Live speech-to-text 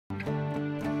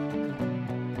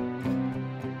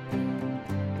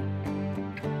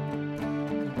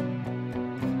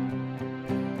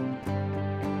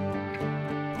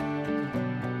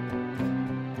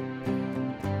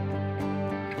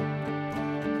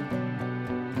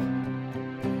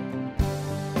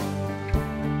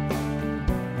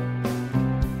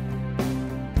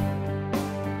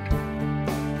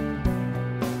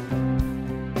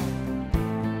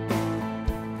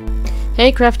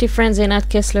Hey crafty friends, Einat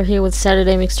Kessler here with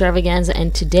Saturday Mixtravaganza,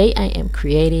 and today I am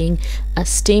creating a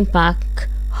steampunk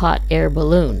hot air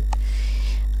balloon.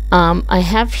 I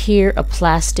have here a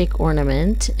plastic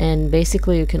ornament, and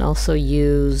basically you can also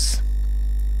use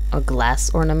a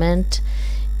glass ornament,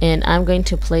 and I'm going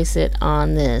to place it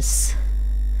on this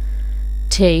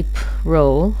tape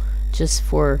roll just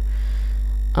for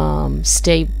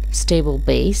stable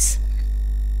base.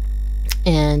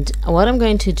 And what I'm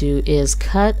going to do is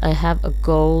cut, I have a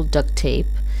gold duct tape,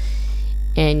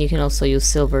 and you can also use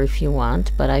silver if you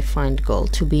want, but I find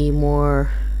gold to be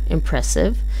more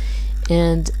impressive.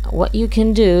 And what you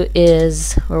can do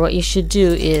is, or what you should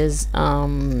do is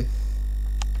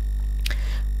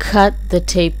cut the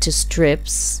tape to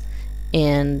strips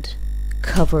and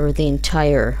cover the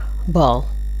entire ball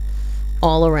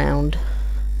all around.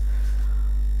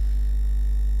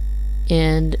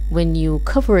 And when you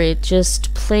cover it,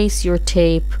 just place your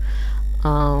tape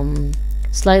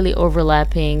slightly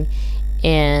overlapping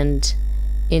and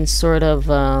in sort of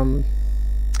a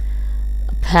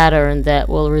pattern that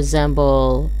will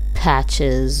resemble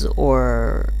patches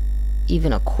or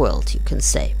even a quilt, you can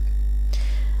say.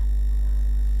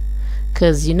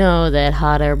 Because you know that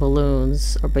hot air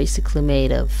balloons are basically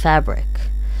made of fabric.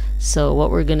 So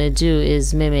what we're going to do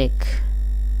is mimic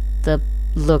the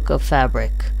look of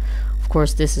fabric. Of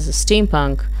course, this is a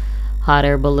steampunk hot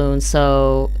air balloon,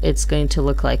 so it's going to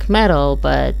look like metal,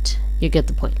 but you get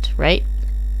the point, right?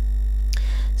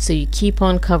 So you keep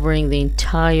on covering the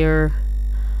entire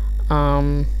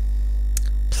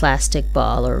plastic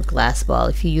ball or glass ball.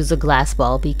 If you use a glass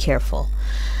ball, be careful.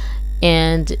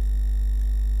 And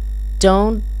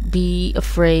don't be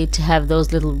afraid to have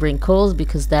those little wrinkles,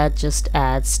 because that just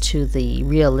adds to the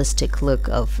realistic look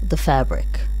of the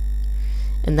fabric.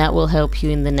 And that will help you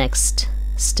in the next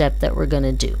step that we're going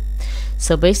to do.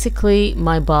 So basically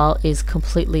my ball is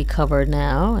completely covered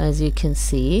now, as you can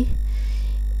see,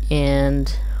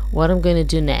 and what I'm going to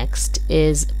do next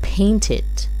is paint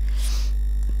it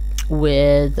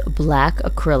with black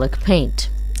acrylic paint.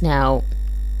 Now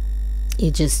you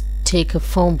just take a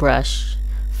foam brush,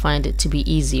 find it to be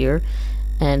easier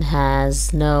and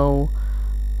has no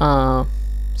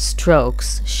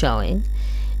strokes showing,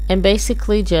 and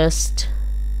basically just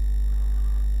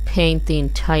paint the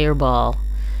entire ball.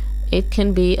 It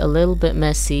can be a little bit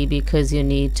messy because you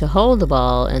need to hold the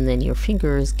ball and then your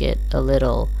fingers get a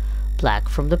little black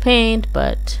from the paint,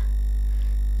 but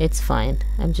it's fine.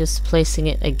 I'm just placing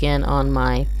it again on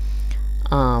my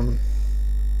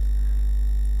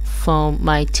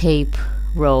my tape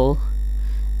roll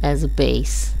as a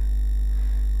base.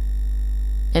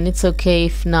 And it's okay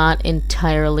if not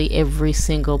entirely every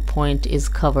single point is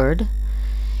covered.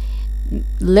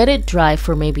 Let it dry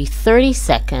for maybe 30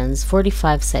 seconds,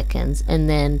 45 seconds, and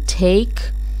then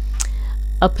take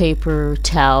a paper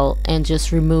towel and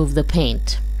just remove the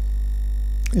paint.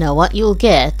 Now what you'll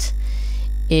get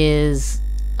is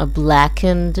a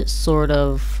blackened sort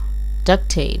of duct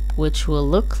tape, which will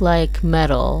look like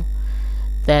metal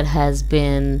that has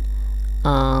been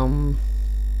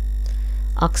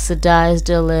oxidized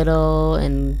a little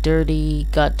and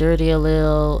got dirty a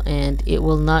little, and it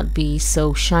will not be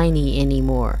so shiny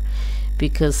anymore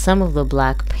because some of the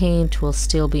black paint will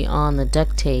still be on the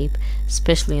duct tape,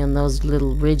 especially on those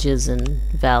little ridges and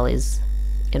valleys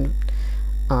and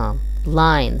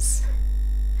lines.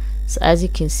 So as you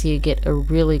can see, you get a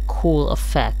really cool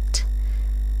effect.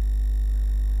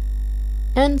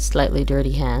 And slightly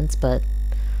dirty hands, but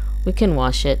we can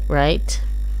wash it, right?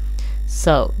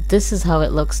 So this is how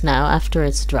it looks now after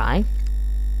it's dry.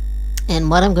 And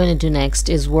what I'm going to do next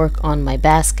is work on my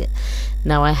basket.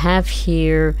 Now I have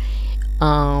here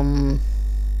a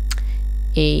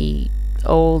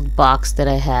old box that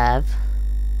I have,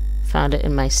 found it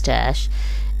in my stash,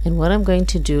 and what I'm going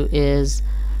to do is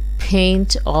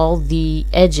paint all the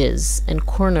edges and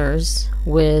corners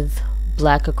with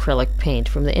black acrylic paint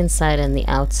from the inside and the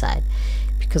outside,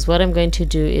 because what I'm going to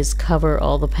do is cover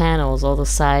all the panels, all the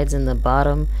sides and the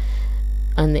bottom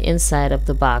on the inside of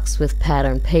the box with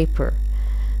pattern paper.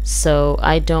 So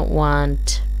I don't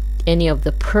want any of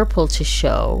the purple to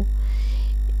show,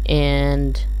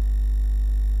 and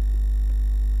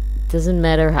doesn't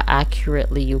matter how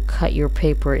accurately you cut your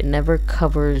paper, it never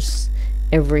covers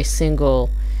every single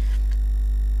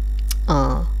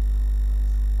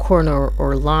corner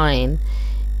or line.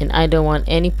 And I don't want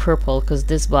any purple, because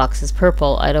this box is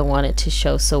purple. I don't want it to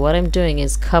show. So what I'm doing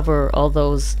is cover all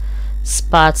those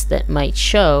spots that might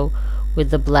show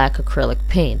with the black acrylic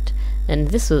paint. And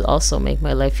this would also make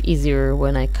my life easier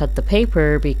when I cut the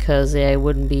paper, because I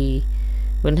wouldn't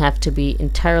have to be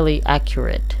entirely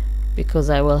accurate,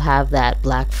 because I will have that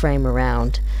black frame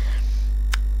around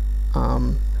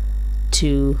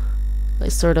to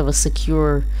sort of a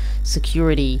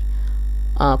security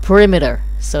perimeter,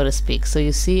 so to speak. So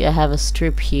you see I have a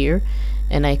strip here,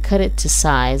 and I cut it to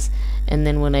size, and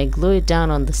then when I glue it down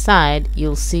on the side,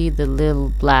 you'll see the little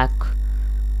black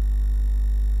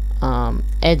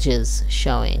edges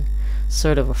showing,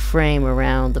 sort of a frame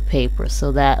around the paper.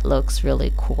 So that looks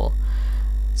really cool.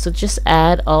 So just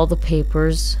add all the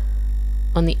papers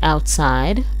on the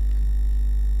outside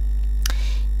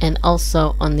and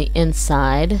also on the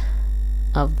inside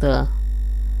of the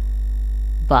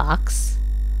box.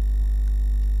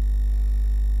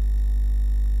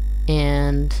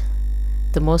 And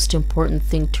the most important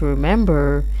thing to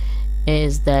remember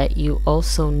is that you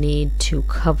also need to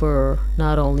cover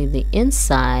not only the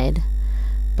inside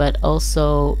but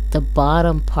also the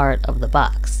bottom part of the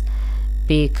box,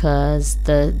 because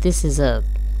this is a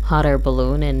hot air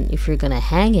balloon, and if you're going to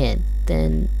hang it,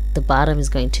 then the bottom is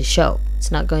going to show.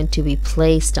 It's not going to be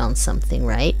placed on something,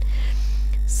 right?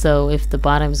 So if the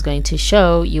bottom is going to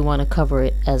show, you want to cover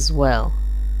it as well.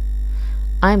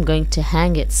 I'm going to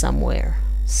hang it somewhere,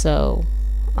 so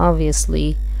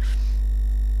obviously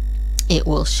it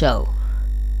will show.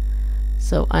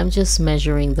 So I'm just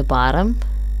measuring the bottom,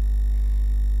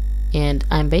 and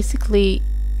I'm basically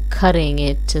cutting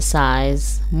it to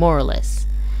size, more or less.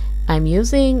 I'm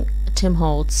using Tim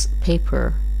Holtz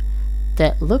paper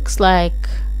that looks like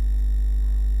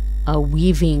a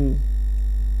weaved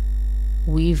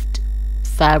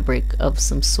fabric of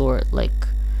some sort, like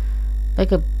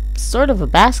a sort of a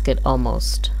basket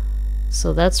almost.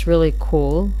 So that's really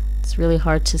cool. It's really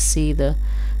hard to see the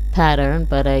pattern,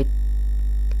 but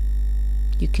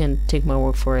you can take my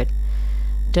word for it.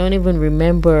 Don't even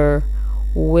remember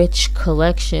which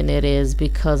collection it is,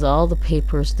 because all the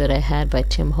papers that I had by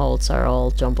Tim Holtz are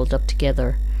all jumbled up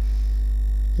together,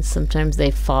 and sometimes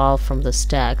they fall from the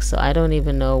stack, so I don't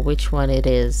even know which one it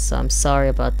is, so I'm sorry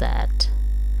about that.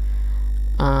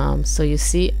 So you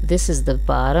see, this is the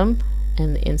bottom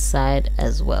and the inside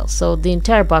as well, so the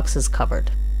entire box is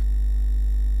covered.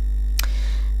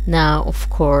 Now of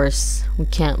course we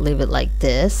can't leave it like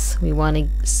this. We want to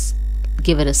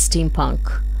give it a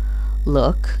steampunk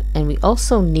look, and we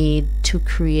also need to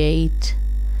create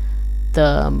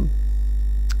the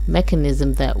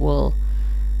mechanism that will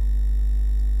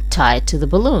tie it to the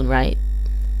balloon, right?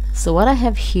 So what I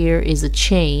have here is a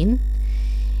chain,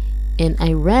 and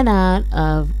I ran out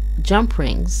of jump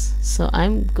rings, so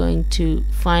I'm going to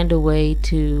find a way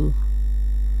to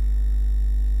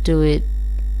do it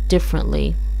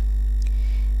differently.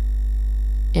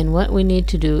 And what we need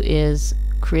to do is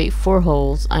create 4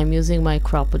 holes. I'm using my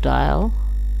crocodile,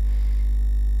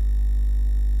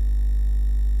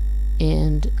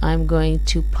 and I'm going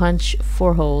to punch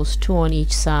 4 holes, 2 on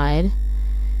each side,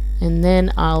 and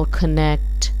then I'll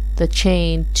connect the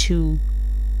chain to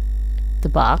the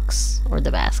box or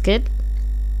the basket,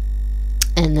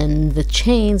 and then the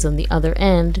chains on the other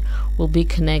end will be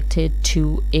connected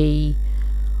to a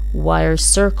wire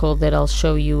circle that I'll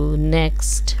show you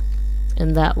next,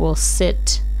 and that will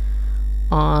sit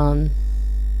on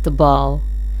the ball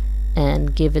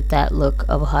and give it that look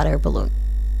of a hot air balloon.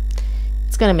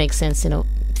 It's gonna make sense in a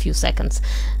few seconds.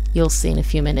 You'll see in a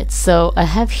few minutes. So I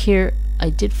have here, I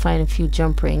did find a few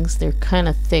jump rings. They're kind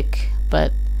of thick,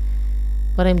 but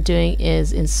what I'm doing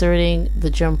is inserting the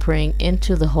jump ring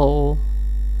into the hole,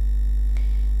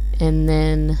 and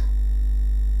then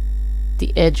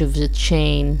the edge of the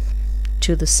chain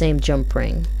to the same jump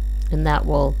ring, and that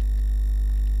will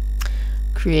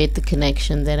create the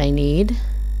connection that I need.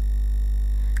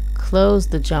 Close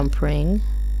the jump ring.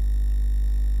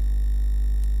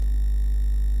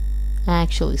 I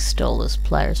actually stole those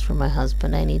pliers from my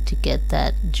husband. I need to get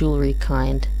that jewelry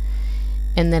kind.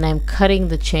 And then I'm cutting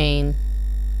the chain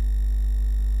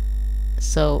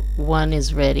so one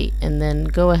is ready, and then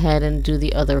go ahead and do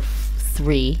the other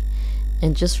 3,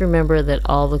 and just remember that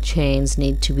all the chains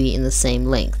need to be in the same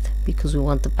length, because we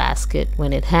want the basket,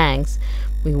 when it hangs,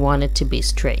 we want it to be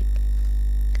straight.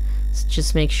 So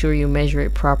just make sure you measure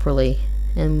it properly,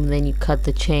 and then you cut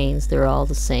the chains. They're all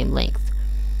the same length.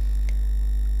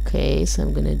 Okay, so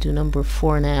I'm going to do number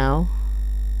 4 now.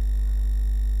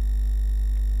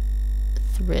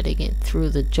 threading it through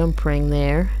the jump ring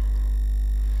there.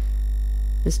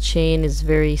 This chain is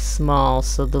very small,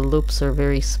 so the loops are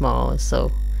very small,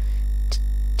 so it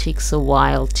takes a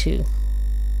while to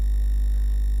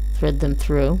thread them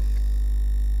through.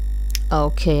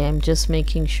 Okay, I'm just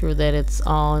making sure that it's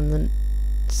all in the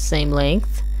same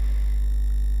length.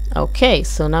 Okay,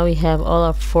 so now we have all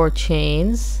our 4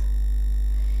 chains,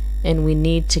 and we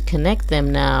need to connect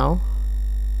them now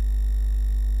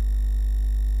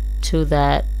to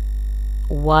that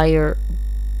wire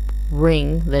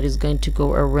ring that is going to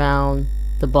go around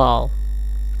the ball.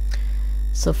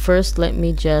 So first let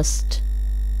me just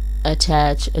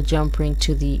attach a jump ring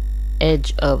to the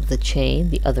edge of the chain,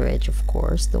 the other edge of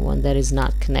course, the one that is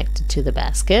not connected to the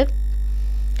basket,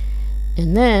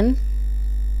 and then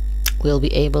we'll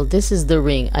be able, this is the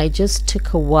ring. I just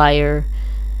took a wire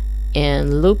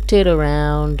and looped it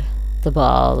around the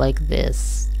ball like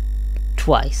this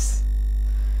twice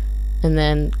and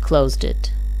then closed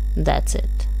it. That's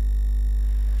it.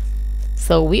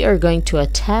 So we are going to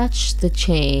attach the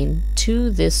chain to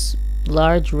this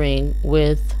large ring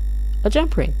with a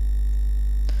jump ring.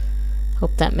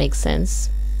 Hope that makes sense.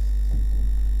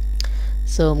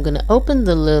 So I'm going to open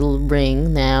the little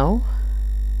ring now.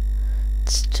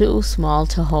 It's too small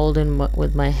to hold in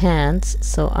with my hands,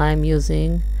 so I'm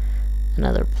using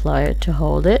another plier to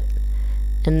hold it.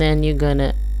 And then you're going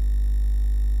to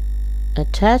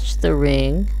attach the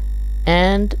ring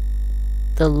and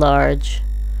the large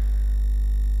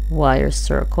wire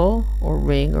circle or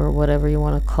ring or whatever you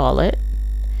want to call it,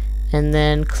 and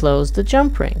then close the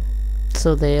jump ring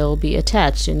so they'll be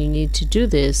attached. And you need to do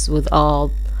this with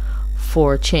all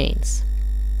 4 chains.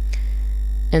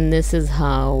 And this is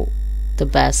how the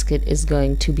basket is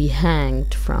going to be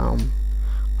hanged from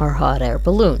our hot air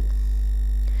balloon.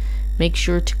 Make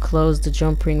sure to close the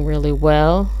jump ring really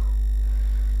well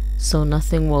so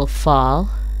nothing will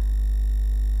fall.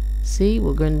 See,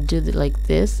 we're going to do it like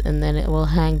this, and then it will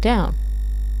hang down.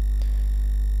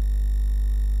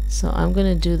 So I'm going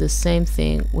to do the same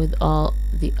thing with all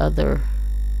the other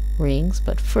rings,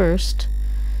 but first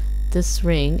this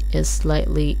ring is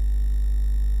slightly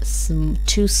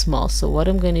too small, so what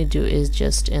I'm going to do is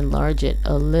just enlarge it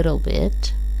a little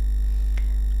bit.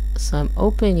 So I'm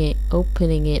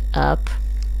opening it up,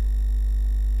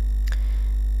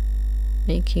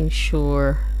 making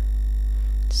sure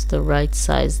it's the right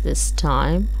size this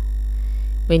time.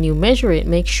 When you measure it,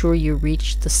 make sure you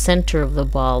reach the center of the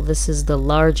ball. This is the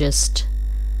largest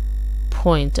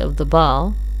point of the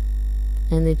ball,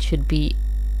 and it should be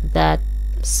that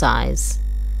size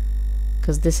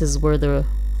because this is where the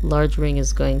large ring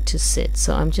is going to sit.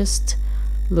 So I'm just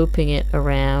looping it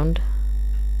around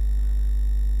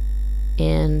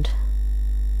and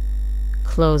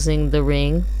closing the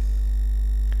ring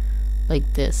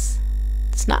like this.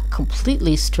 It's not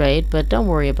completely straight, but don't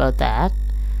worry about that.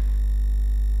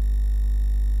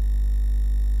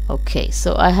 Okay,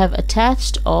 so I have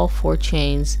attached all 4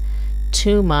 chains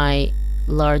to my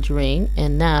large ring,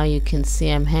 and now you can see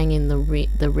I'm hanging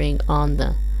the ring on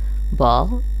the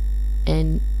ball,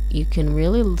 and you can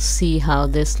really see how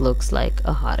this looks like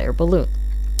a hot air balloon.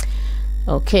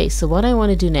 Okay, so what I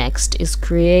want to do next is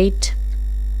create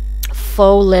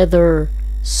faux leather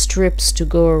strips to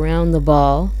go around the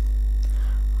ball,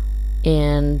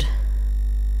 and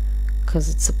because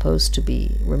it's supposed to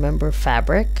be, remember,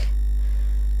 fabric.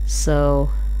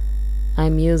 So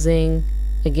I'm using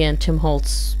again Tim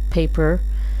Holtz paper.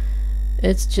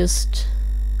 It's just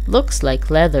looks like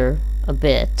leather a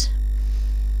bit.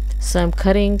 So I'm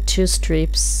cutting 2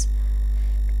 strips.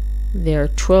 They're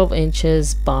 12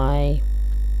 inches by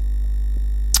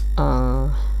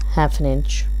half an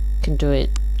inch. You can do it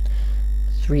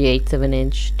 3/8 of an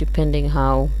inch depending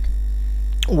how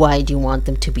wide you want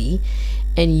them to be,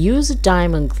 and use a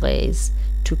diamond glaze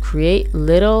to create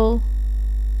little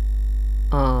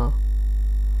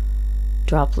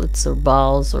droplets or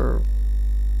balls or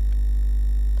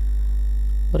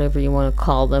whatever you want to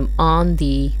call them on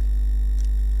the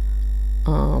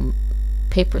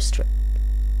paper strip.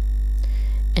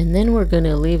 And then we're going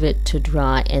to leave it to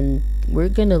dry, and we're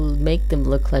going to make them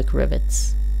look like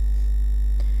rivets.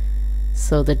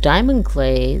 So the diamond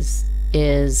glaze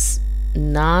is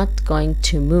not going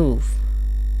to move.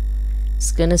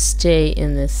 It's going to stay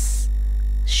in this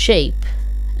shape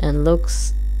and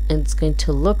it's going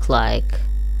to look like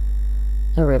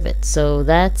a rivet. So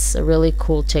that's a really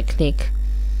cool technique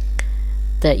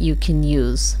that you can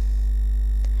use.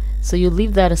 So you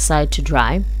leave that aside to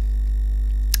dry,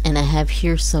 and I have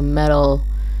here some metal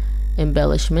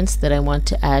embellishments that I want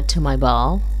to add to my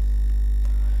ball.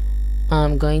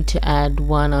 I'm going to add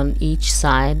one on each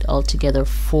side, altogether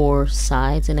 4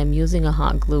 sides, and I'm using a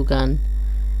hot glue gun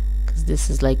because this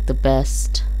is like the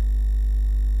best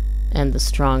and the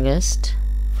strongest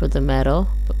for the metal.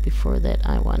 But before that,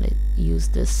 I want to use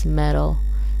this metal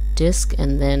disc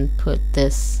and then put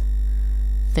this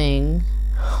thing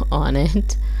on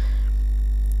it.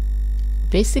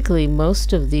 Basically,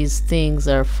 most of these things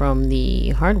are from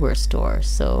the hardware store,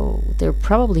 so they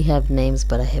probably have names,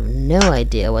 but I have no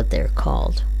idea what they're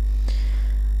called.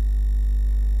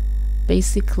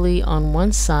 Basically, on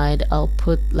one side I'll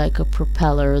put like a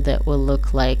propeller that will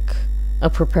look like a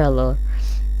propeller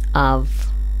of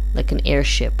like an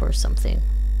airship or something,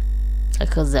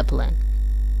 like a zeppelin.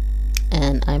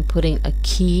 And I'm putting a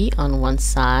key on one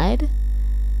side.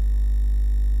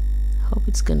 Hope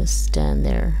it's gonna stand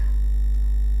there.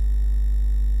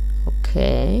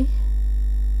 Okay.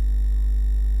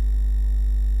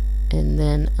 And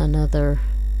then another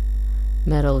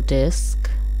metal disc.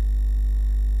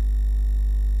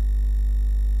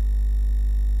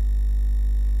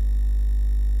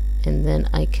 And then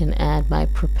I can add my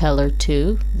propeller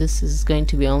too. This is going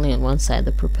to be only on one side of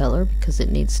the propeller because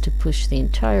it needs to push the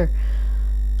entire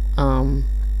hot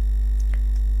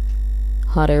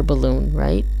air balloon,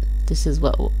 right? This is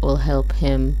what will help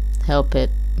it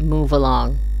move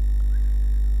along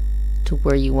to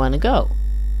where you want to go.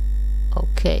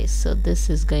 Okay, so this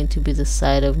is going to be the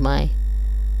side of my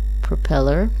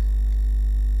propeller.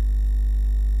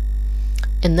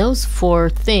 And those 4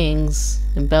 things,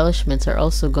 embellishments, are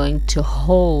also going to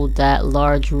hold that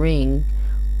large ring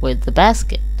with the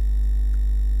basket.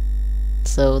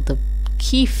 So the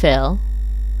key fell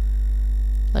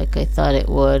like I thought it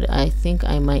would. I think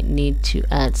I might need to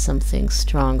add something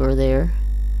stronger there.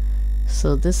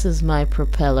 So this is my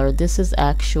propeller. This is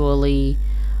actually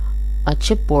a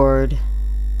chipboard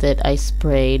that I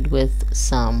sprayed with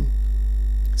some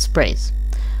sprays.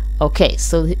 Okay,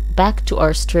 so back to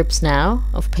our strips now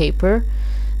of paper.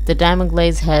 The diamond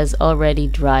glaze has already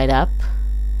dried up,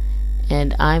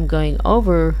 and I'm going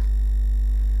over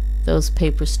those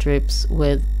paper strips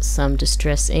with some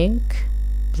distress ink,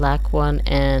 black one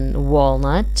and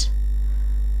walnut.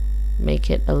 Make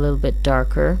it a little bit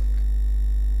darker.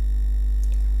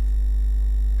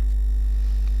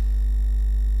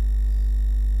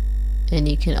 And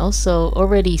you can also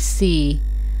already see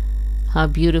how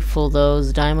beautiful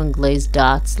those diamond glazed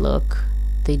dots look.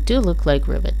 They do look like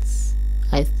rivets.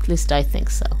 At least I think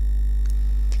so.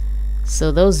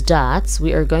 So those dots,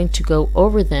 we are going to go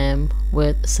over them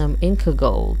with some Inca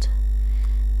Gold,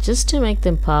 just to make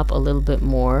them pop a little bit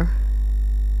more.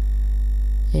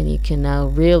 And you can now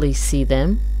really see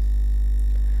them.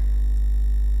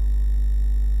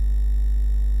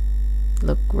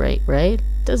 Look great, right?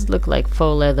 Does look like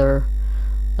faux leather,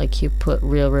 like you put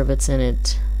real rivets in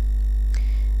it.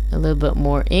 A little bit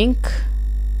more ink,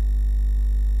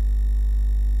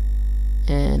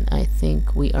 and I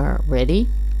think we are ready.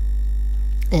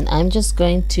 And I'm just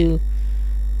going to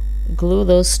glue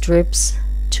those strips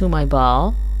to my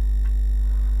ball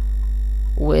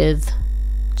with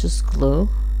just glue.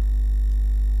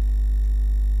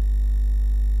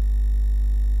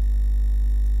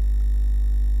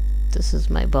 This is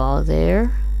my ball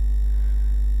there.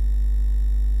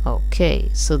 Okay,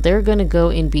 so they're going to go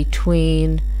in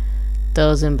between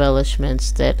those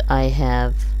embellishments that I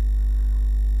have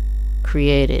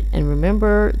created. And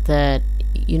remember that,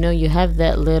 you know, you have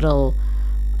that little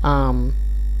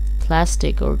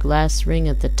plastic or glass ring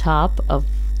at the top of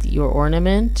your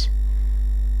ornament,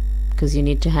 because you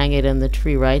need to hang it on the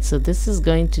tree, right? So this is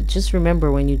going to, just remember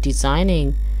when you're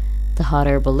designing the hot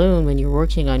air balloon, when you're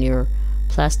working on your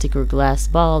plastic or glass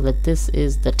ball, that this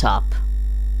is the top.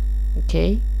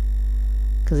 Okay,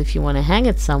 because if you want to hang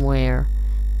it somewhere,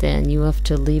 then you have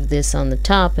to leave this on the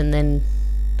top and then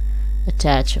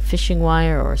attach a fishing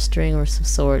wire or a string or some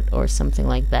sort or something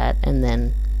like that, and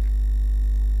then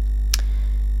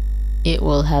it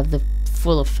will have the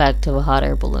full effect of a hot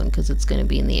air balloon because it's going to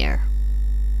be in the air.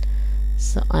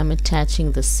 So I'm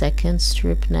attaching the second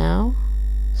strip now,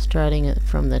 starting it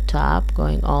from the top,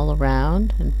 going all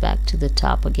around and back to the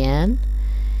top again.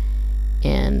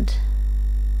 And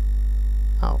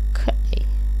okay,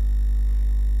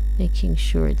 making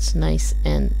sure it's nice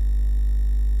and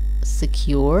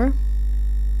secure.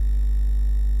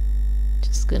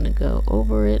 Just gonna go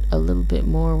over it a little bit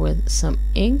more with some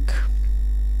ink.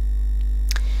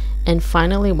 And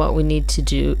finally, what we need to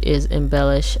do is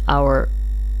embellish our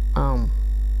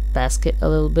basket a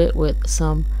little bit with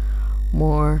some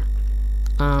more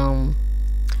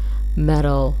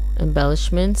metal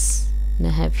embellishments. And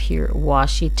I have here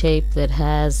washi tape that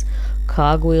has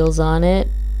cogwheels on it,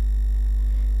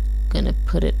 gonna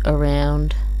put it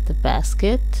around the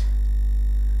basket.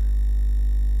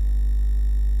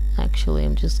 Actually,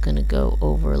 I'm just gonna go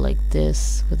over like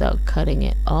this without cutting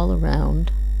it all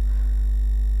around,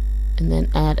 and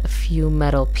then add a few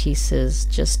metal pieces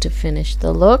just to finish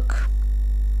the look,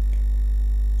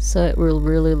 so it will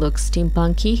really look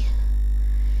steampunky.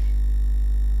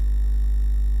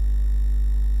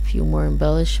 A few more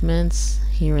embellishments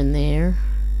here and there.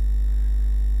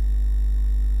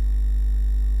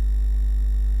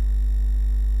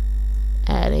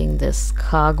 Adding this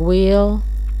cogwheel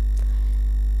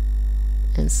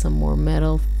and some more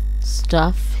metal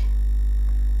stuff.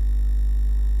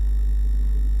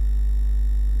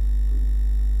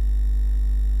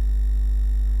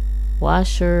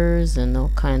 Washers and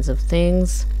all kinds of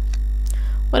things.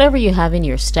 Whatever you have in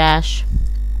your stash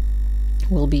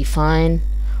will be fine.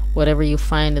 Whatever you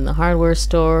find in the hardware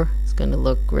store is going to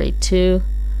look great too.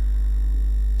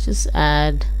 Just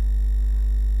add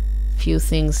a few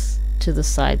things to the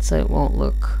side so it won't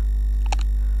look,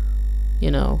 you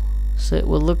know, so it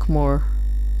will look more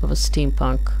of a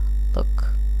steampunk look.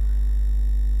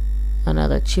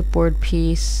 Another chipboard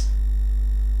piece,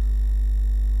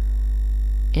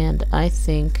 and I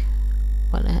think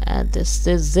I want to add this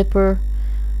zipper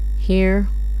here,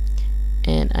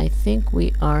 and I think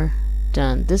we are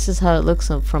done. This is how it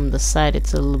looks from the side.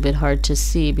 It's a little bit hard to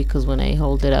see because when I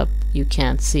hold it up you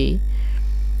can't see,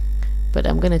 but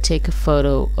I'm gonna take a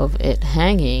photo of it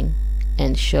hanging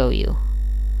and show you.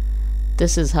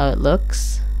 This is how it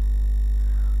looks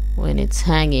when it's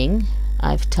hanging.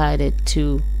 I've tied it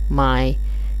to my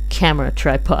camera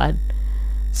tripod.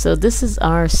 So this is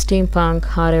our steampunk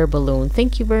hot air balloon.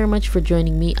 Thank you very much for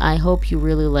joining me. I hope you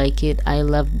really like it. I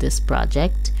loved this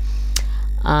project.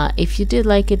 If you did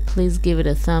like it, please give it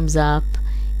a thumbs up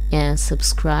and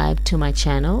subscribe to my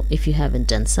channel if you haven't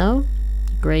done so.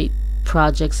 Great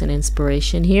projects and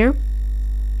inspiration here.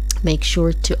 Make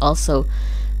sure to also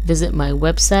visit my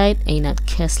website,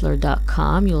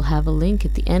 einatKessler.com. You'll have a link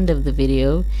at the end of the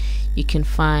video. You can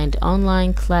find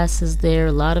online classes there,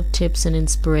 a lot of tips and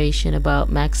inspiration about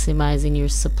maximizing your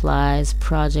supplies,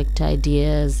 project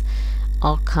ideas,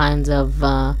 all kinds of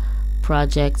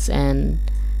projects and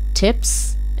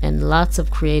tips, and lots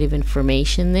of creative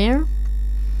information there.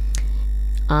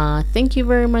 Thank you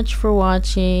very much for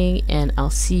watching, and I'll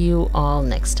see you all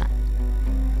next time.